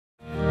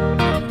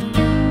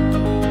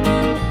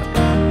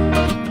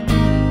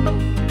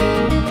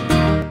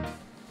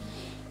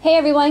Hey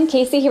everyone,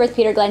 Casey here with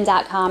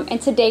PeterGlenn.com, and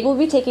today we'll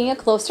be taking a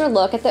closer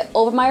look at the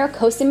Obermeyer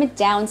Cosima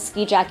down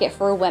ski jacket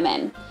for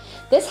women.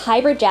 This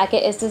hybrid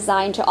jacket is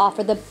designed to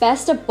offer the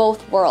best of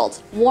both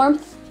worlds,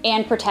 warmth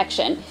and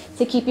protection,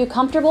 to keep you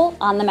comfortable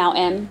on the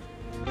mountain.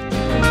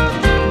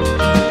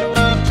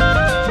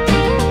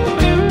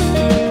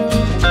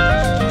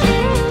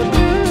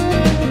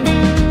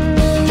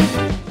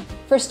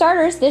 For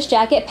starters, this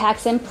jacket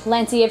packs in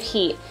plenty of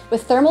heat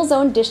with thermal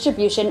zone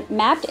distribution,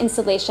 mapped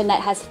insulation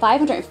that has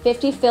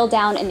 550 fill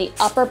down in the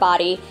upper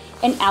body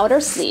and outer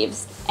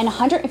sleeves, and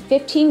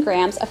 115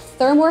 grams of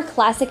Thermwear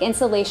Classic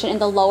insulation in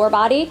the lower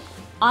body,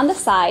 on the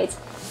sides,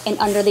 and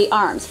under the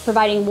arms,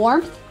 providing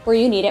warmth where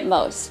you need it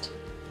most.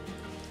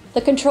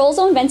 The control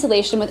zone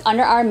ventilation with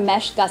underarm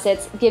mesh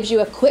gussets gives you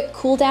a quick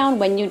cool down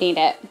when you need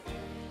it.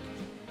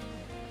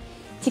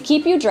 To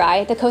keep you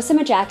dry, the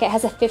Cosima jacket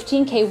has a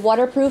 15K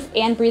waterproof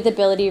and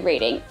breathability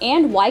rating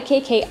and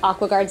YKK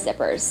AquaGuard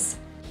zippers.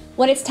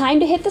 When it's time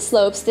to hit the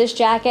slopes, this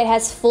jacket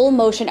has full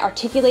motion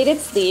articulated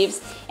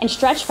sleeves and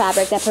stretch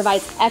fabric that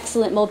provides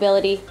excellent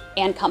mobility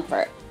and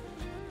comfort.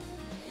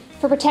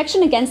 For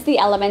protection against the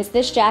elements,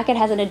 this jacket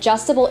has an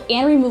adjustable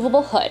and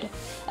removable hood,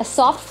 a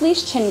soft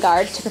fleece chin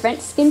guard to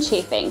prevent skin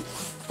chafing,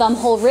 thumb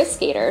hole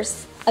wrist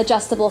gaiters,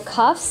 adjustable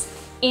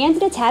cuffs, and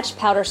an attached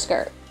powder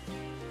skirt.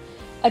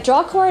 A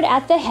draw cord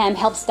at the hem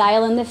helps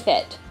dial in the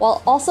fit,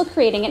 while also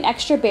creating an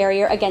extra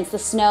barrier against the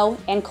snow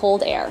and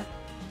cold air.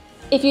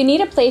 If you need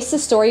a place to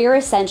store your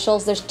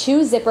essentials, there's two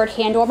zippered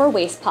hand warmer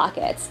waist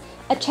pockets,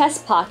 a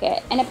chest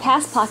pocket, and a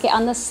pass pocket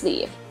on the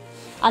sleeve.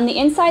 On the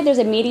inside, there's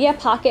a media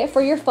pocket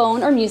for your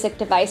phone or music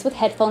device with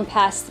headphone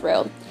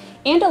pass-through,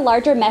 and a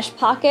larger mesh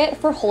pocket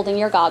for holding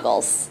your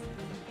goggles.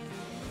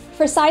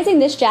 For sizing,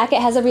 this jacket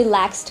has a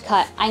relaxed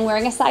cut. I'm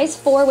wearing a size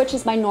 4, which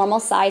is my normal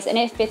size, and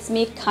it fits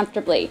me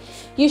comfortably.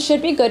 You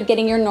should be good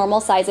getting your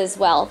normal size as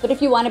well, but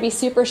if you want to be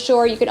super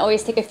sure, you can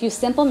always take a few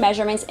simple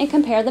measurements and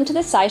compare them to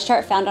the size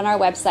chart found on our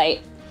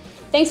website.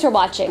 Thanks for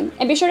watching,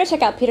 and be sure to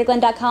check out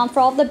PeterGlenn.com for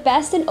all of the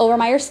best in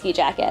Obermeyer ski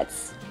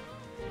jackets.